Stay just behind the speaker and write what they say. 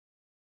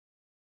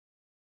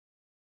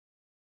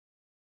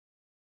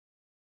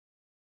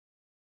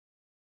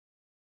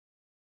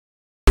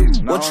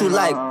What you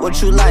like?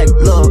 What you like?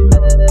 Look.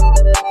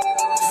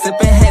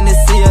 Sipping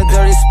Hennessy, a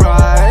dirty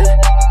Sprite.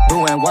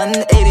 Doing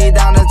 180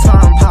 down the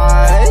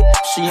turnpike.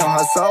 She on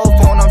her cell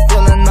phone, I'm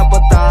filling up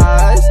her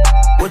thighs.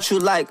 What you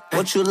like?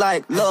 What you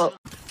like? Look.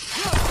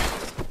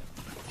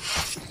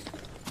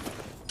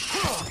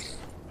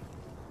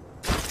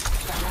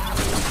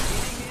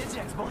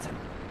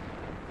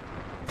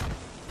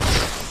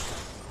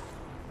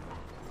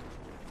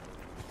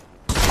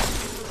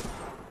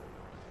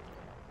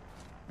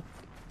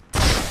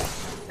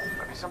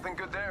 Might be something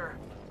good there.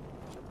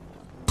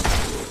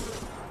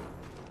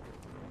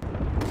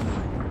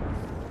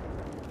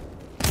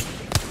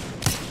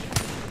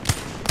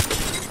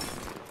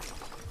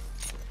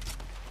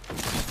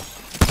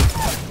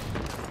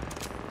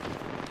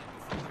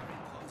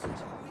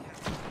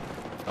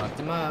 Fucked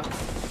him up.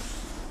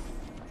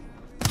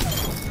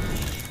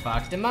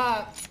 Fucked him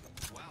up.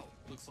 Wow,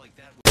 looks like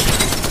that.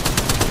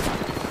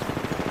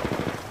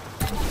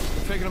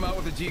 Taking him out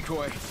with a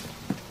decoy.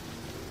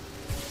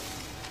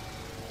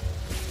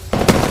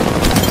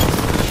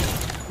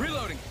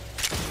 Reloading.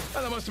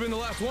 Oh, that must have been the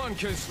last one,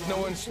 because no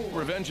one's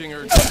revenging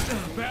her.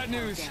 Bad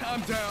news.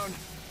 I'm down.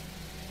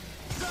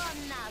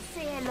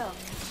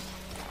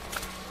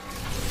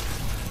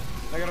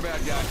 I got a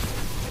bad guy.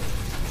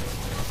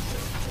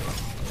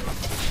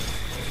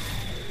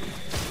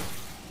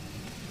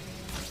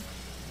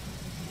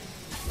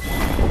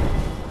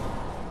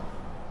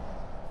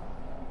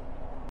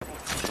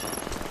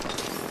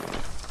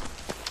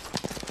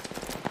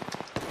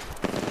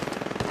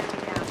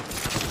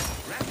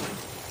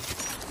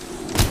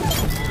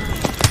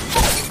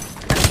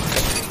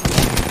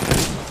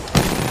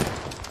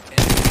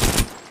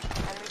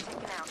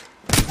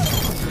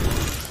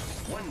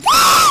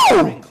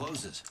 Ring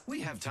closes.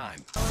 We have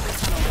time.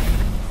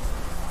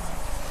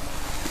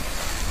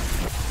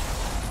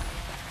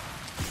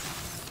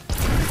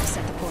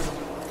 Set the portal.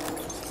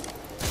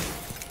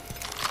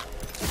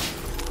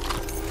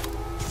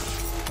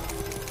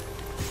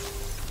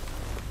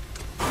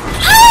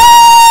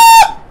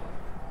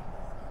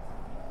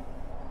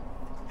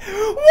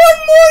 One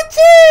more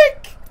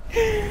tick!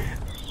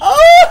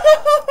 Oh!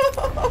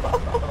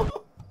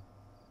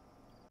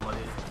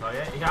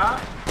 Ja.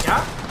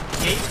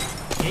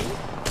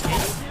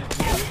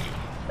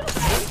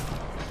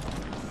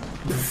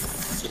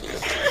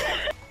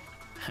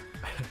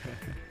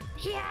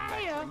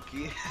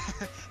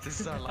 This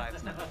is our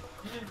lives now.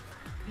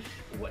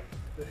 What?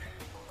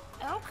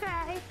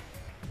 Okay.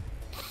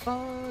 Do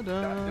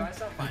I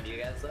sound fine to you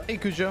guys though? Hey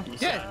Cujo.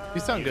 Yeah,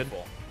 you sound good.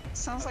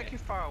 Sounds like you're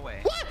far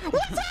away. What?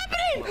 What's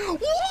happening?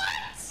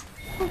 What?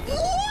 What?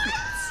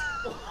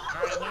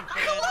 Clip it!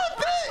 Clip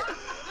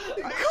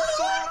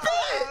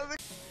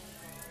it!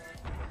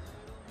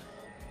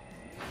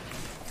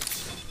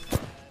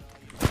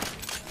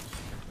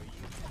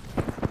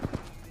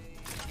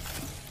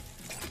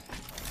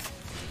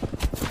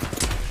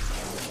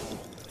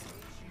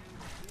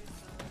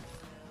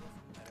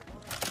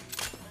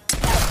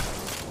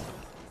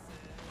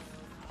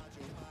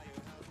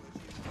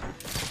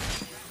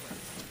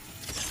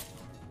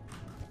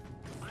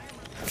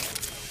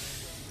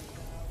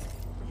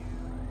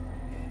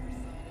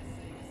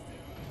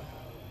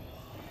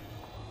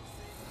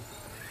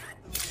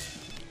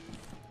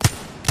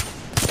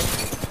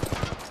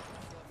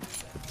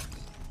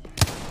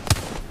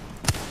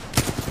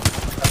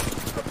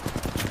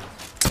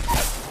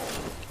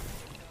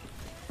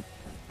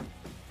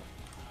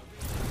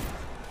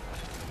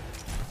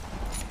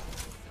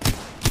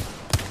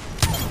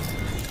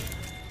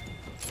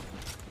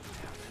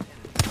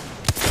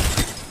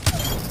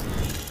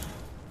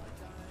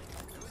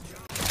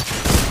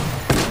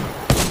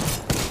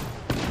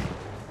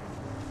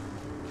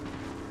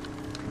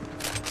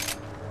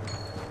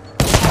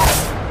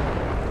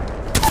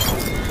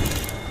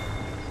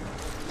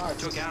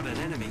 Took out an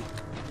enemy.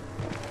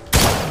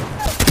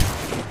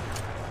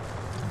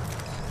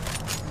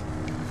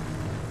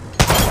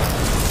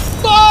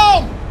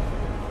 Boom!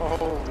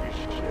 Holy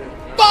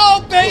shit.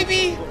 Boom,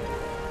 baby!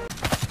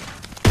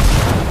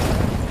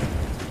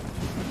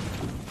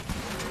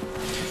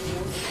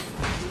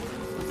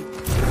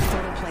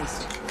 Portal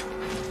placed.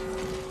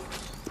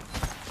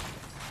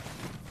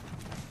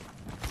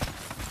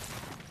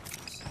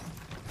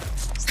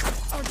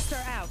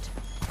 Arcstar out.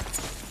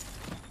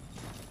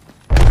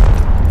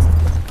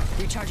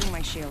 Recharging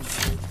my shields.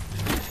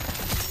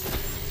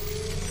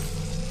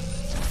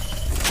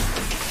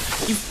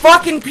 You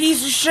fucking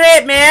piece of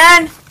shit,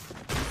 man!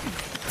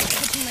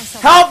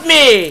 Help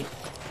me!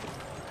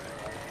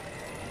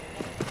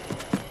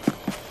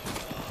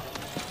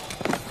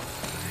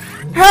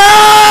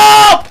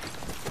 Help!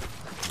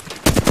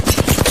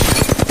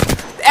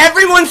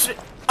 Everyone's...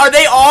 Are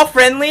they all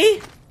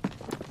friendly?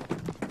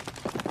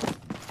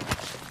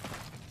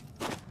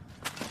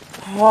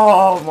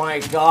 Oh my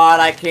god,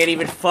 I can't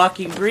even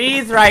fucking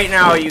breathe right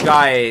now, you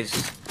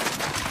guys.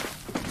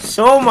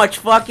 So much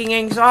fucking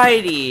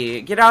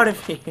anxiety. Get out of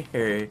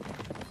here.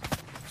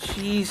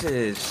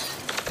 Jesus.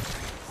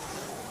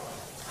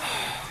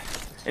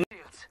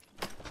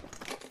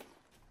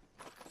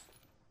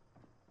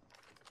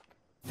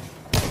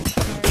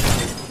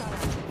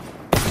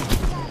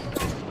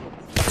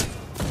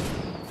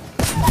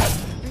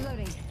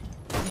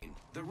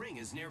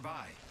 is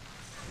nearby.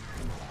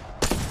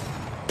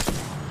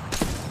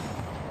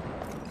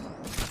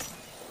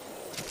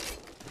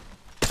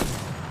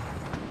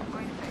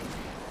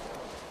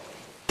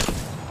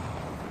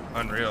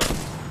 Unreal.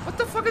 What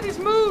the fuck are these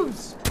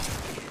moves?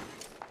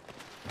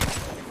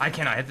 I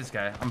cannot hit this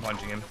guy. I'm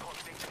punching him.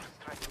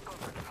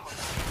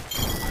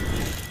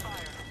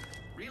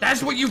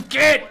 That's what you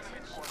get!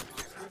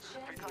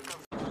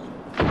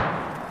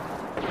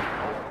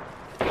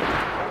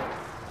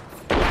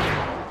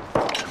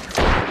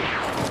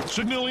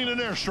 Signaling an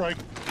airstrike.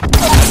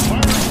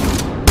 Fire.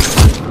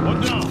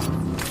 One down.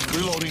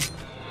 Reloading.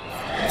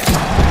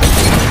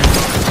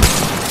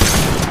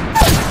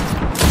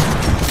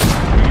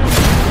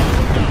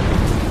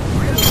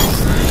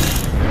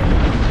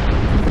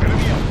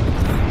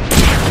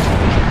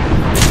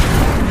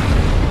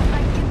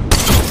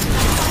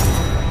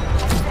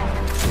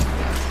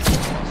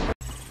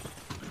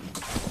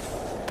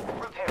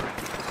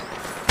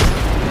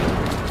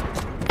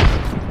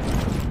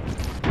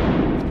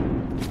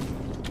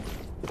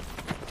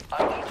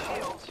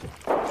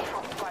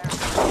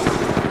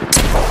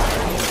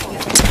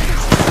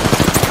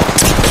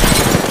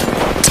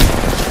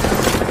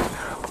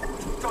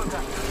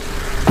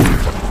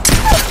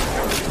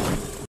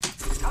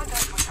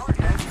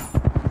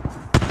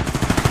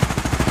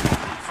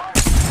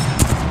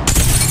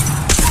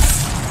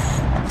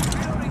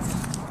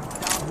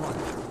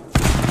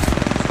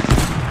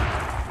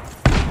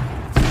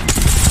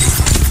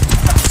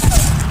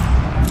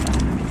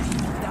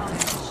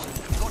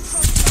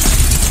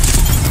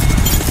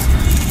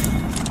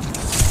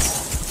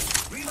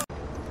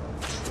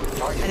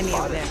 Enemy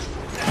over there.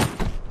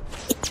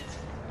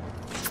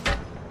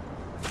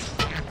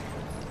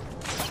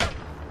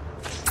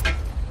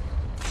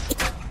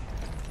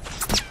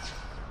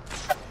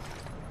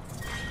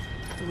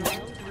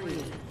 Round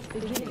 3.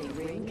 Beginning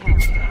ring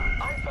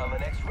countdown. I found the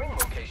next ring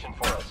location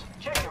for us.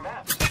 Check your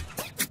maps.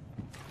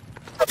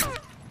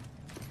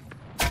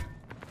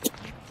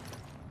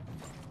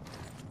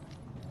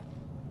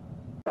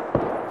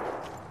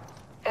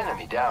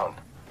 Enemy down.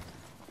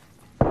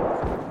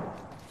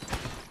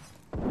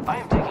 I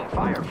am taking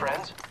fire,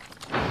 friends.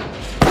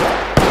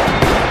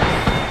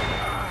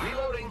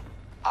 Reloading.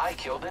 I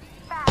killed it.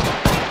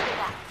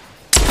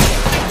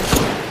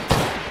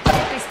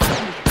 They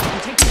spotted me.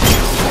 I'm taking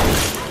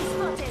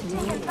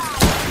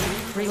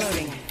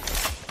reloading.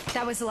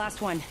 That was the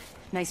last one.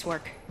 Nice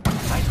work.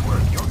 Nice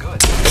work. You're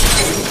good.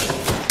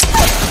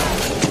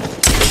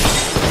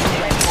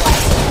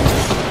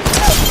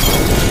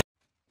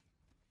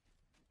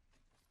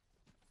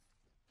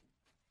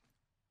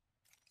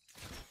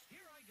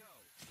 Here I go.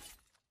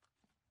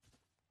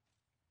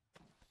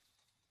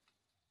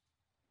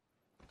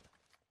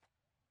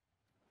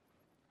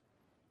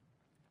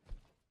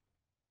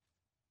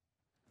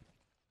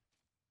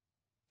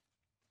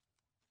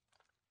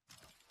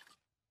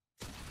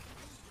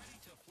 Ready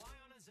to fly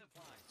on a zip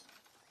line.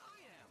 I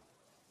am.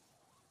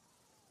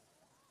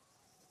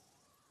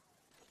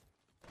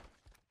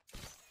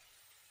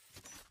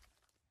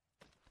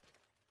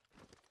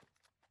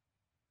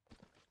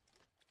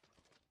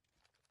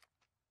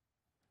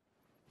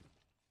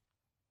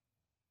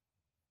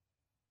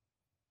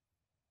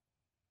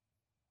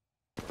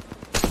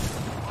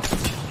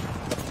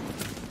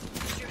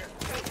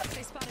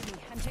 They spotted me.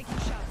 I'm taking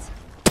shots.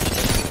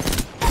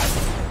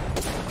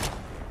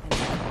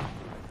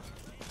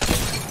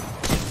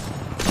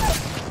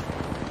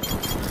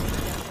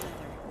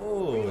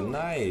 Oh,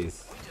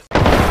 nice.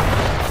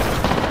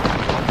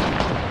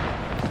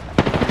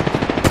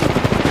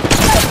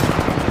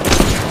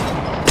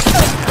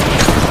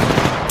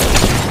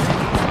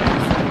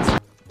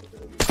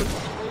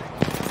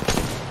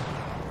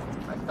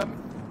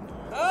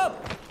 Up!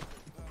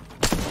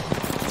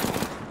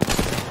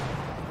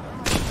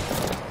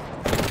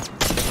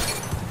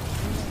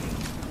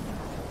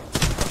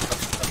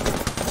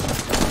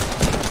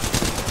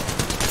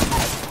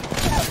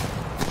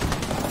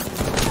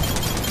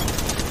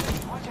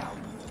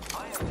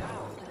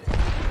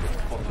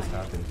 What just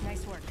happened?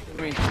 Nice work.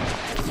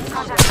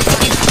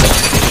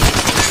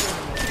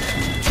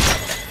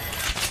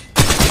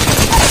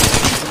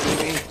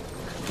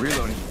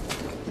 Reloading.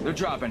 They're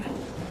dropping.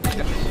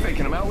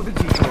 Faking them out with a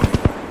T-Thump.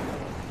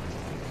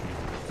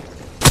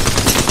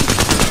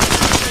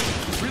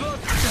 Reload.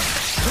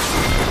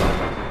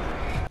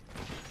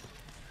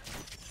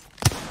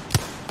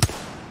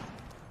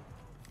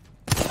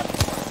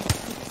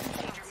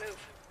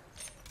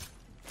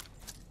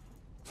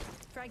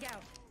 Frag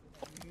out.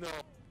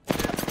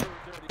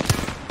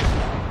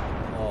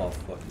 Oh,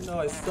 fuck. No,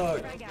 I suck.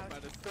 Frag out.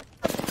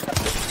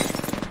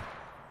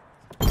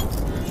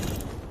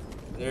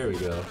 There we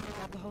go.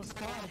 Got the whole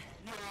squad.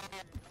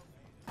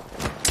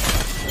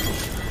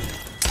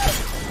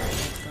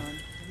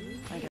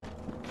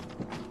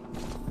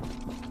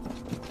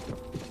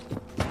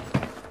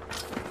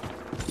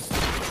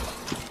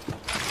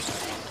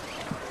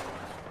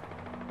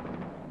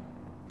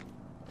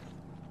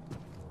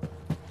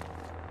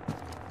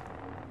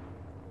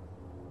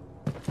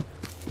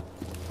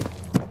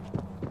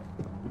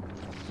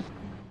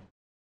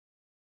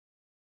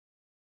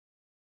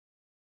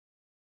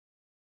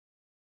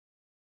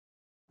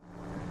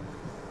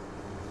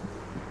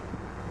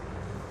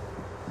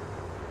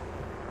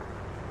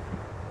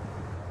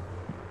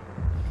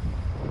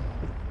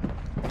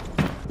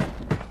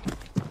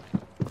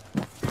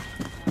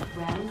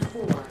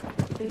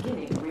 Two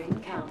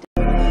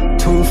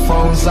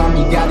phones on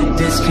me, gotta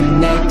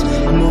disconnect.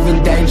 I'm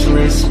moving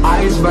dangerous,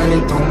 eyes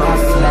burning through my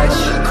flesh.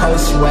 Cold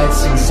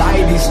sweats,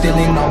 anxiety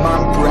stealing on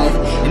my breath.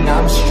 And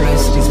I'm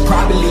stressed, it's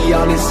probably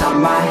all inside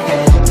my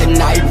head. The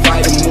night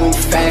rider move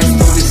fast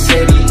through the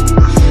city.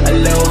 A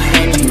little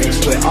handy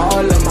mixed with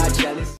all of